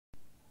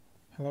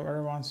Hello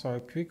everyone, so a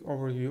quick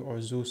overview of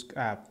ZOOSK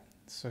app.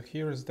 So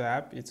here's the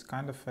app. It's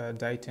kind of a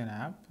dating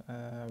app,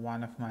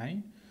 one of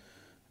many,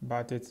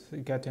 but it's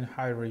getting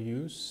high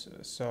reviews.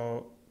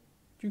 So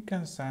you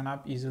can sign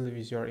up easily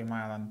with your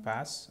email and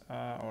pass,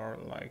 or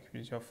like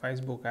with your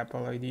Facebook,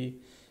 Apple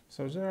ID.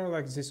 So there are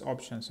like these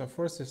options. So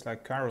first is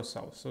like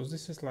carousel. So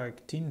this is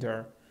like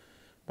Tinder,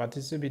 but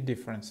it's a bit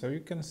different. So you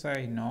can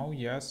say no,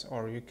 yes,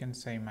 or you can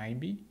say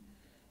maybe,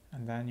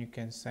 and then you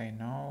can say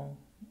no.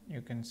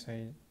 You can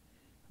say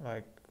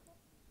like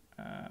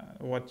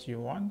what you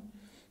want,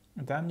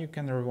 then you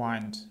can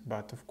rewind,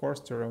 but of course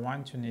to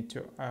rewind you need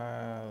to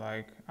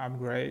like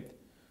upgrade.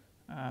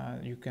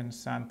 You can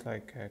send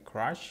like a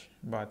crush,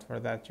 but for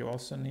that you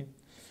also need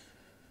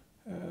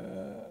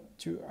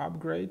to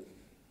upgrade.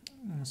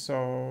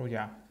 So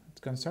yeah,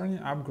 concerning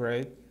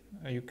upgrade,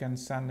 you can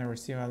send and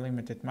receive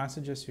unlimited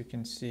messages. You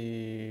can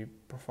see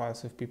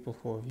profiles of people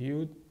who have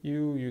viewed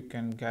you. You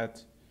can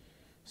get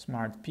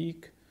smart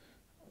peek,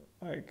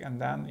 like, and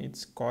then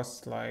it's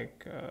costs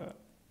like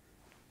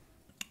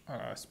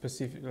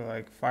specific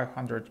like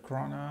 500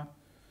 krona.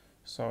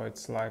 So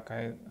it's like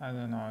I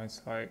don't know,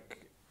 it's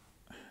like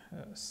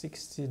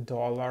 $60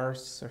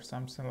 or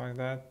something like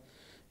that,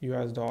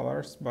 US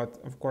dollars. But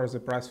of course the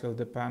price will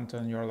depend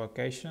on your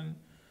location,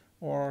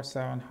 or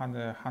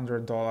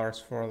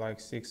 $700 for like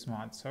 6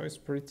 months. So it's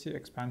pretty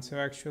expensive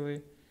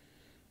actually.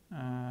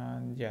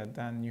 And yeah,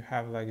 then you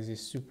have like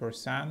this super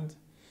sand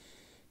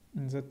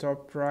in the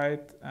top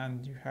right,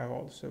 and you have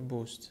also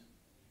boost.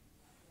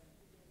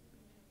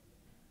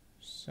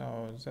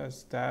 So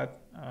that's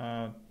that.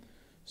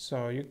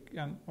 So you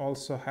can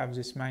also have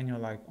this menu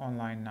like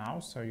online now,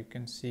 so you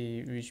can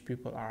see which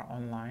people are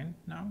online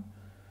now.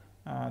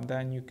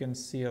 Then you can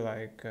see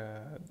like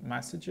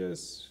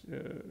messages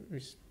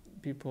with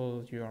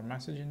people you are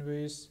messaging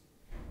with.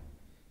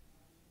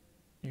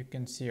 You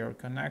can see your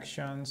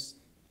connections,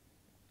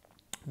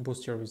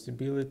 boost your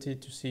visibility.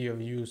 To see your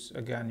views,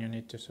 again you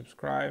need to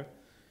subscribe,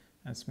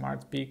 and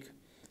smart peek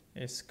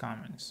is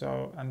coming.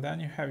 So, and then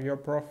you have your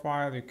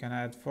profile. You can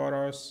add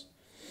photos,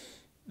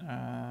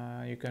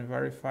 you can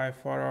verify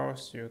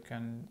photos, you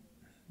can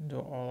do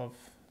all of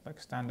like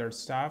standard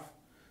stuff.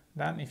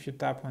 Then if you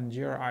tap on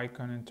gear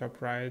icon in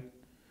top right,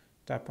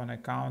 tap on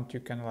account,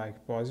 you can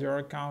like pause your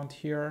account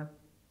here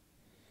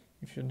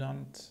if you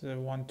don't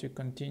want to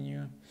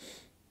continue.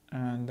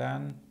 And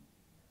then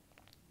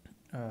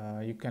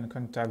you can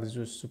contact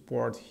ZOOSK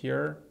support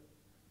here.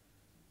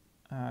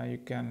 You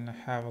can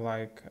have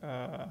like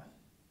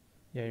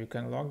yeah, you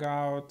can log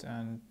out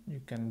and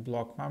you can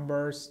block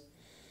members.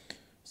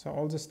 So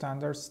all the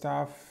standard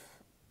stuff.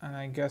 And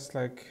I guess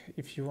like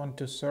if you want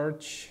to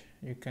search,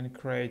 you can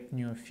create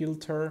new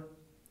filter.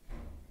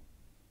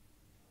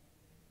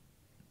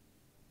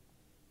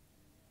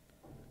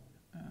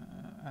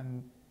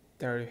 And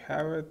there you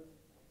have it.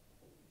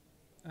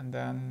 And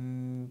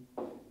then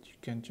you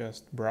can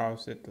just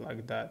browse it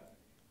like that.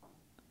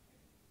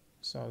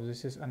 So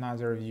this is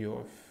another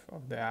view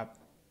of the app.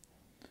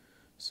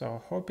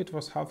 So hope it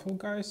was helpful,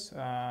 guys,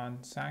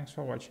 and thanks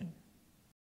for watching.